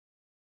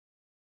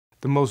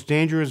The most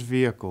dangerous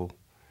vehicle,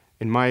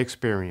 in my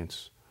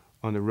experience,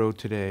 on the road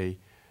today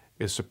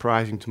is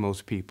surprising to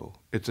most people.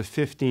 It's a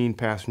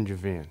 15-passenger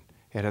van.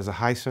 It has a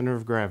high center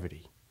of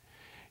gravity.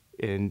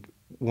 And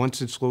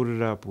once it's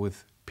loaded up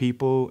with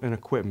people and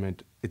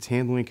equipment, its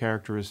handling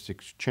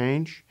characteristics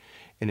change.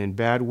 And in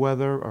bad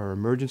weather or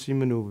emergency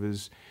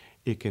maneuvers,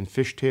 it can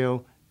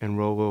fishtail and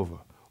roll over.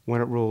 When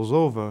it rolls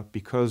over,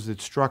 because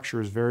its structure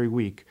is very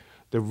weak,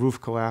 the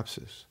roof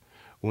collapses.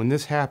 When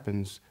this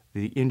happens,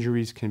 the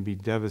injuries can be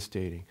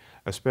devastating,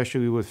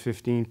 especially with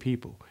 15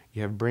 people.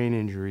 You have brain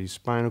injuries,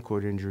 spinal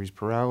cord injuries,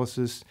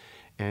 paralysis,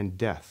 and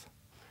death.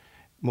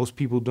 Most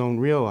people don't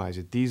realize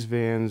it. These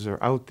vans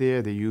are out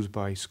there. They're used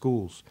by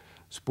schools,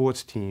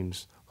 sports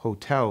teams,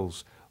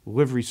 hotels,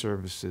 livery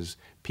services.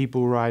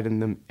 People ride in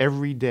them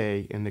every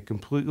day, and they're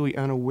completely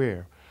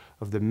unaware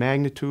of the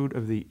magnitude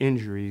of the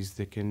injuries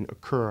that can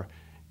occur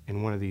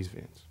in one of these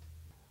vans.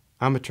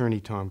 I'm attorney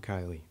Tom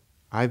Kiley.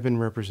 I've been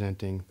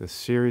representing the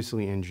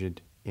seriously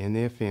injured and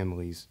their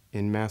families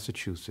in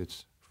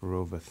Massachusetts for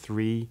over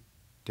 3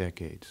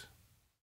 decades.